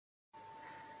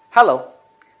Hello,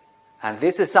 and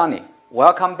this is Sunny.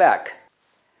 Welcome back.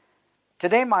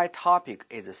 Today my topic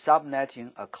is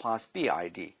subnetting a Class B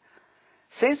ID.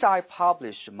 Since I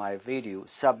published my video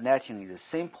Subnetting is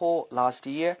Simple last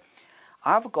year,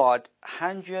 I've got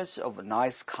hundreds of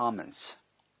nice comments.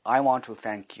 I want to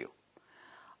thank you.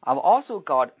 I've also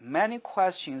got many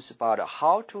questions about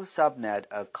how to subnet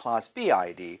a Class B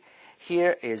ID.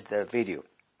 Here is the video.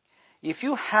 If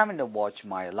you haven't watched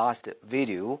my last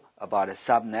video about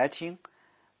subnetting,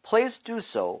 please do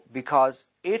so because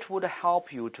it would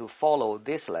help you to follow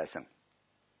this lesson.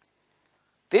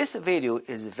 This video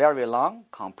is very long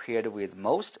compared with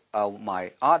most of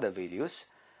my other videos.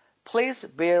 Please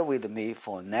bear with me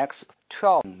for next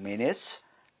 12 minutes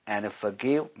and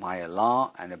forgive my long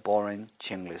and boring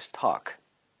Chinglish talk.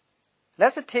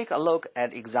 Let's take a look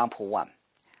at example 1.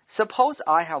 Suppose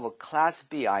I have a Class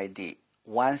B ID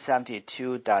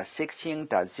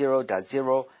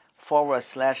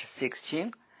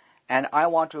 172.16.0.0/16 and I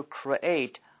want to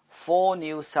create 4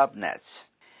 new subnets.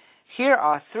 Here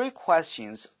are 3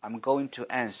 questions I'm going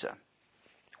to answer.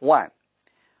 1.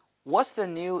 What's the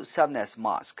new subnet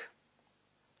mask?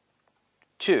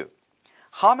 2.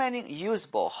 How many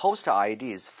usable host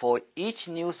IDs for each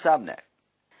new subnet?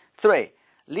 3.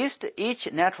 List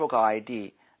each network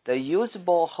ID, the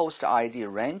usable host ID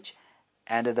range,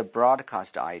 and the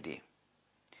broadcast ID.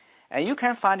 And you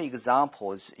can find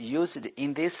examples used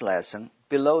in this lesson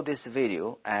below this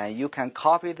video, and you can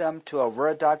copy them to a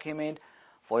Word document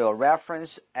for your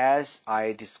reference as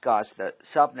I discuss the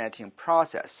subnetting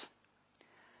process.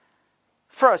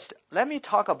 First, let me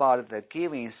talk about the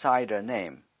given CIDR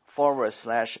name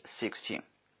 /16.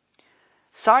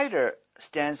 CIDR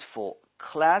stands for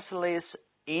Classless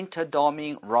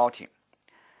Interdomain Routing.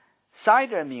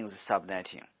 CIDR means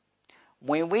subnetting.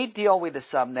 When we deal with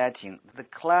subnetting, the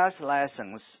class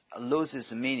license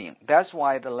loses meaning. That's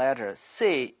why the letter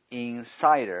C in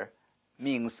CIDR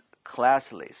means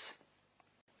classless.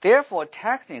 Therefore,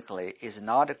 technically, it's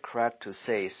not correct to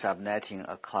say subnetting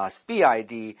a Class B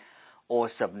ID or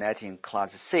subnetting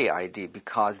Class C ID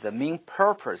because the main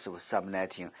purpose of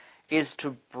subnetting is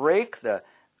to break the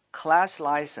class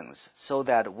license so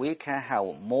that we can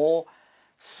have more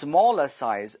smaller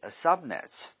size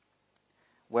subnets.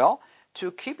 Well, to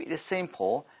keep it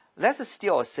simple, let's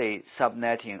still say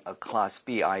subnetting a Class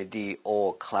B ID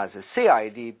or Class C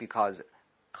ID because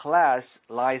class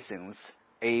license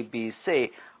A, B,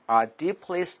 C are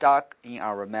deeply stuck in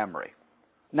our memory.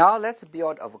 Now let's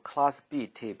build a Class B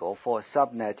table for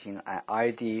subnetting an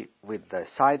ID with the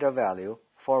CIDR value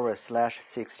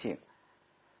 /16.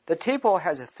 The table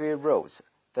has 3 rows.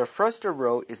 The first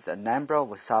row is the number of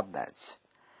subnets.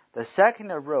 The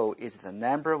second row is the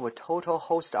number of total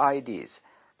host IDs.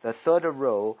 The third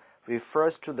row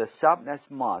refers to the subnet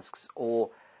masks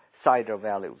or CIDR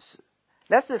values.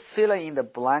 Let's fill in the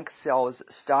blank cells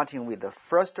starting with the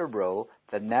first row,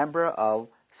 the number of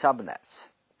subnets.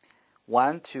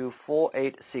 1, 2, 4,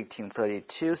 8, 16,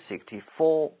 32,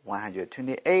 64,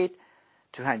 128,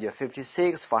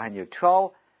 256,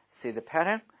 512. See the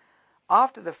pattern?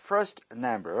 After the first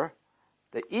number,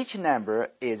 each number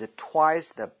is twice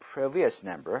the previous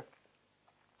number.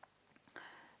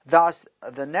 Thus,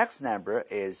 the next number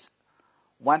is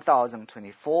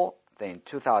 1024, then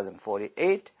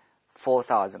 2048,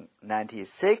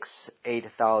 4096,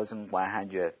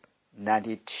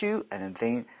 8192, and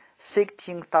then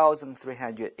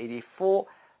 16,384,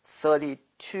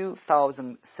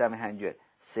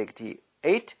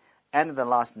 32,768, and the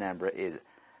last number is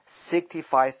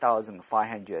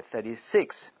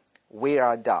 65,536. We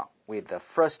are done with the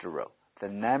first row, the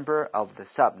number of the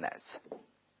subnets.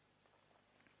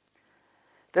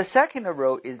 The second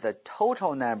row is the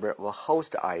total number of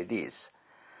host IDs.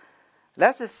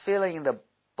 Let's fill in the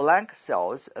blank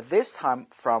cells, this time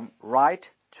from right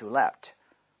to left.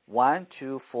 1,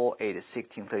 2, 4, 8,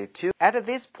 16, 32. At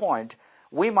this point,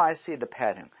 we might see the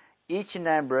pattern. Each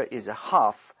number is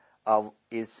half of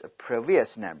its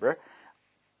previous number.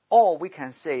 Or we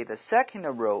can say the second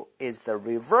row is the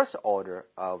reverse order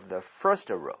of the first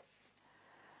row.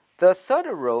 The third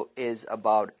row is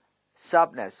about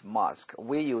subnet mask.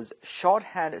 We use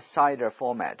shorthand CIDR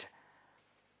format.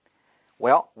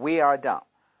 Well, we are done.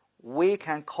 We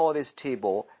can call this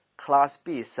table Class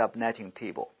B subnetting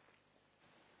table.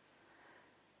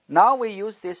 Now we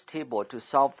use this table to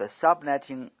solve the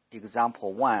subnetting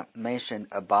example 1 mentioned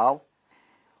above.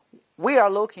 We are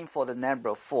looking for the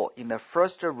number 4 in the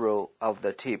first row of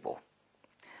the table.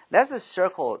 Let's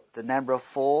circle the number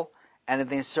 4 and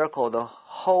then circle the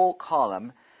whole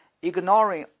column,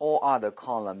 ignoring all other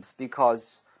columns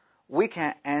because we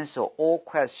can answer all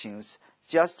questions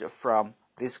just from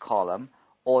this column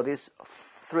or these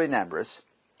three numbers.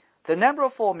 The number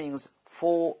 4 means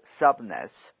 4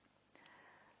 subnets.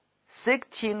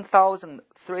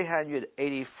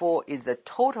 16,384 is the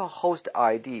total host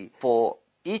ID for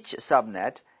each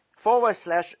subnet.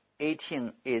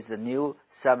 /18 is the new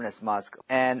subnet mask,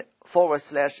 and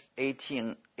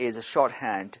 /18 is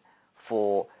shorthand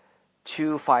for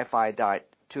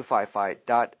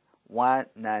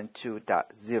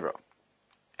 255.255.192.0.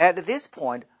 At this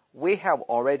point, we have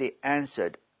already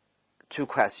answered two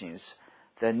questions.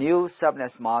 The new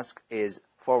subnet mask is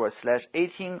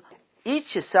 /18.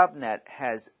 Each subnet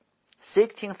has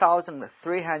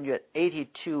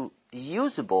 16,382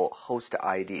 usable host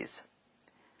IDs.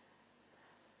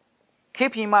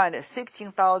 Keep in mind,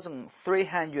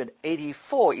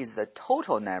 16,384 is the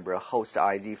total number of host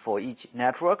ID for each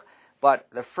network, but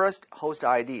the first host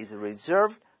ID is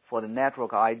reserved for the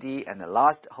network ID, and the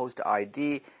last host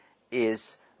ID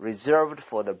is reserved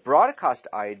for the broadcast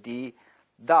ID.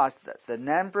 Thus, the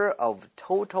number of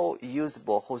total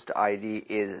usable host ID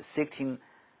is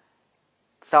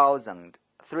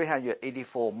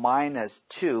 16,384 minus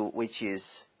 2, which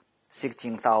is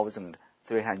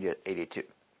 16,382.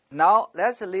 Now,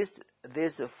 let's list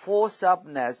these 4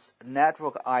 subnets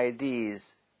network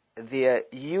IDs, their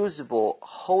usable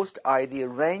host ID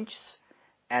ranges,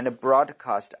 and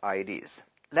broadcast IDs.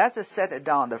 Let's set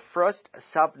down the first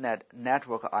subnet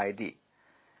network ID.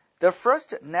 The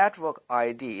first network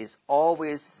ID is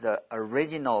always the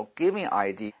original given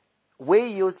ID. We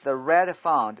use the red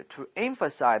font to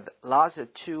emphasize the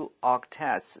last 2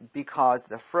 octets because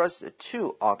the first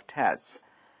 2 octets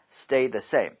stay the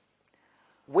same.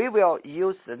 We will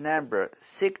use the number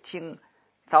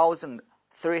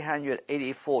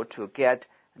 16,384 to get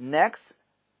next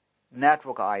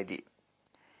network ID.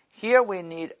 Here we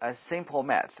need a simple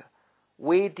math.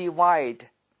 We divide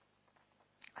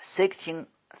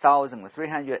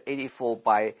 16,384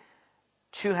 by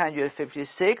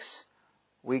 256,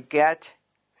 we get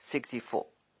 64.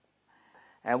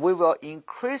 And we will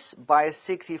increase by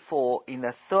 64 in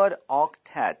the third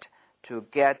octet to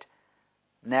get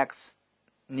next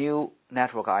new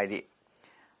network ID.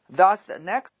 Thus, the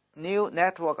next new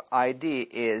network ID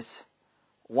is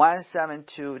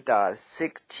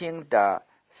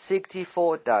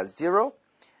 172.16.64.0.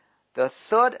 The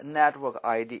third network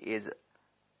ID is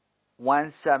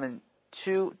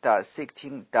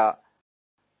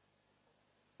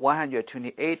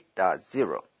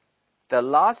 172.16.128.0. The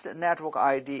last network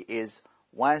ID is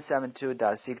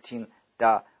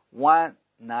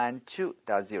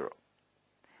 172.16.192.0.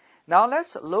 Now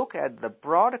let's look at the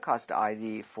broadcast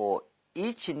ID for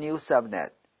each new subnet.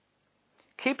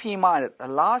 Keep in mind that the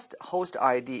last host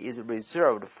ID is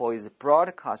reserved for its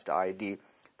broadcast ID.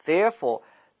 Therefore,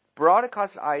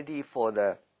 broadcast ID for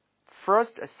the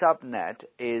first subnet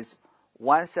is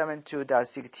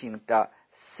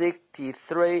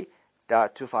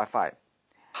 172.16.63.255.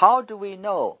 How do we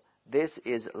know this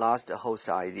is last host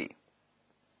ID?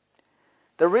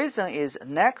 The reason is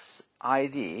next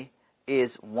ID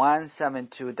is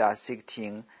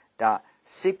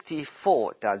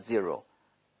 172.16.64.0,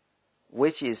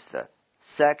 which is the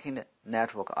second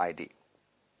network ID.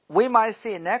 We might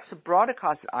say next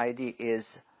broadcast ID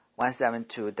is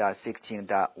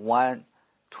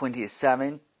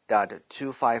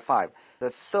 172.16.127.255. The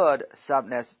third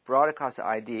subnet's broadcast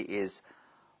ID is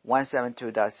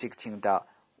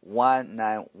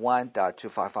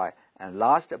 172.16.191.255. And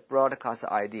last broadcast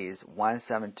ID is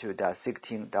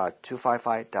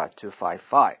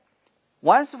 172.16.255.255.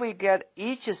 Once we get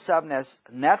each subnet's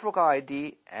network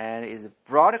ID and its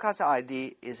broadcast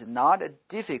ID, it's not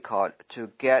difficult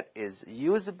to get its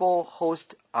usable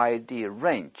host ID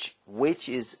range, which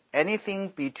is anything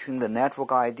between the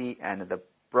network ID and the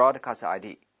broadcast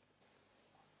ID.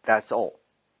 That's all.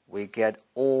 We get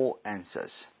all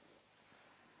answers.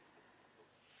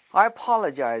 I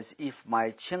apologize if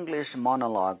my Chinglish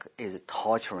monologue is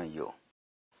torturing you.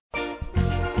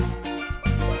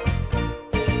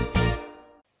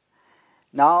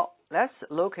 Now, let's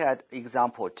look at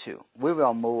example 2. We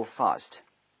will move fast.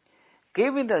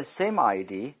 Given the same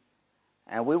ID,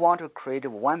 and we want to create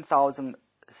 1,000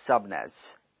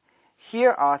 subnets,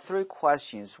 here are 3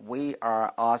 questions we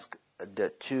are asked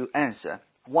to answer.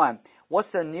 1.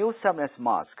 What's the new subnet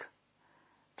mask?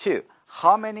 2.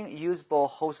 How many usable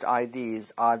host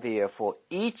IDs are there for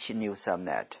each new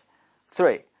subnet?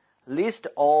 3. List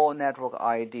all network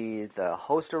IDs, the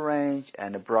host range,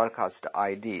 and broadcast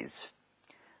IDs.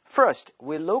 First,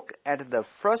 we look at the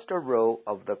first row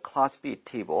of the Class B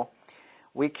table.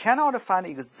 We cannot find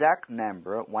exact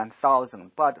number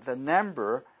 1,000, but the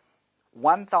number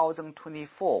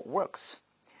 1,024 works.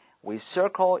 We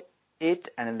circle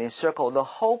it and then circle the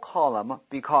whole column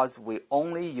because we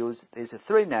only use these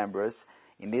 3 numbers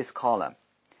in this column.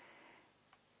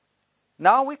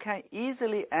 Now we can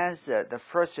easily answer the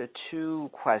first 2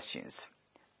 questions.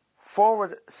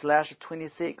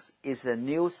 /26 is the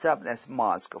new subnets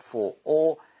mask for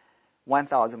all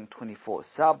 1024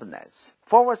 subnets.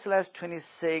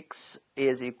 /26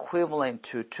 is equivalent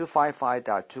to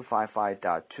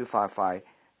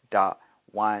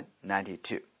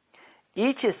 255.255.255.192.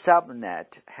 Each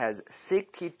subnet has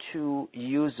 62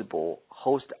 usable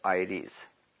host IDs.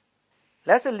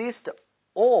 Let's list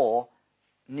all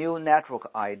new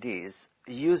network IDs,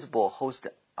 usable host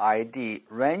ID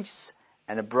ranges,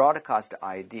 and broadcast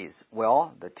IDs.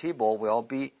 Well, the table will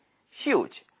be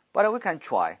huge, but we can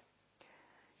try.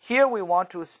 Here we want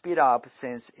to speed up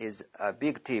since it's a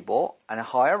big table, and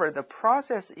however, the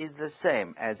process is the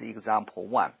same as example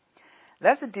 1.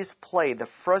 Let's display the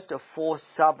first 4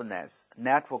 subnets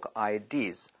network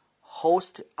IDs,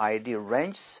 host ID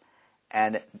ranges,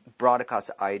 and broadcast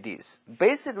IDs.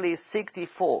 Basically,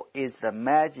 64 is the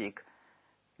magic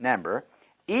number.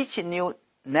 Each new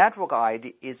network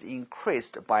ID is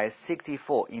increased by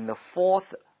 64 in the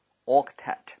 4th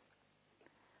octet.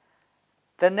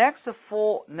 The next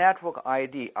 4 network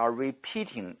ID are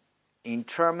repeating in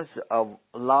terms of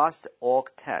last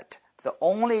octet. The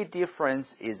only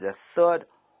difference is the 3rd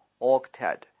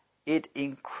octet. It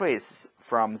increases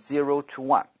from 0 to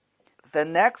 1. The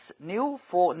next new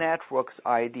 4 networks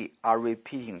ID are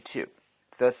repeating too.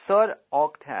 The 3rd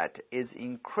octet is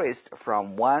increased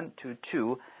from 1 to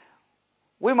 2.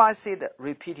 We might see the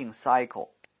repeating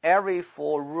cycle. Every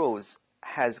 4 rows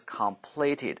has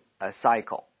completed a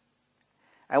cycle.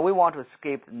 And we want to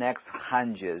skip the next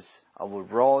hundreds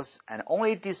of rows and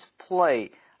only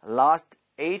display last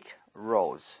 8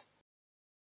 rows.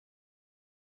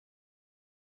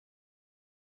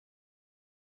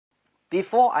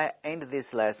 Before I end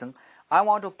this lesson, I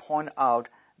want to point out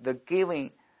the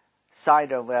given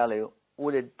CIDR value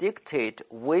would dictate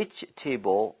which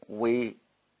table we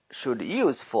should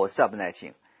use for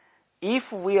subnetting.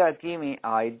 If we are given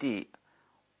ID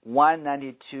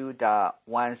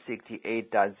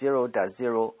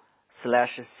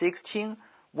 192.168.0.0/16,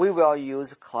 we will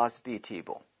use Class B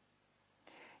table.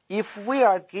 If we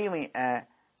are given an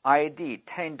ID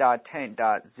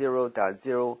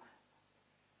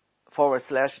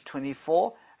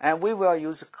 10.10.0.0/24, and we will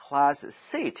use Class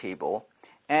C table.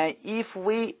 And if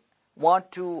we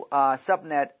want to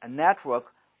subnet a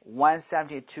network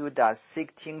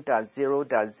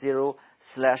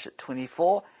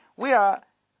 172.16.0.0/24, we are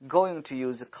going to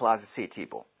use Class C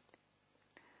table.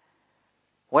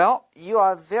 Well, you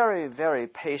are a very, very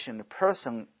patient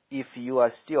person if you are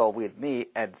still with me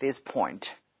at this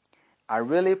point. I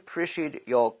really appreciate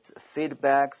your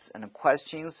feedbacks and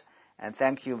questions, and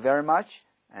thank you very much,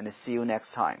 and see you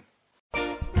next time.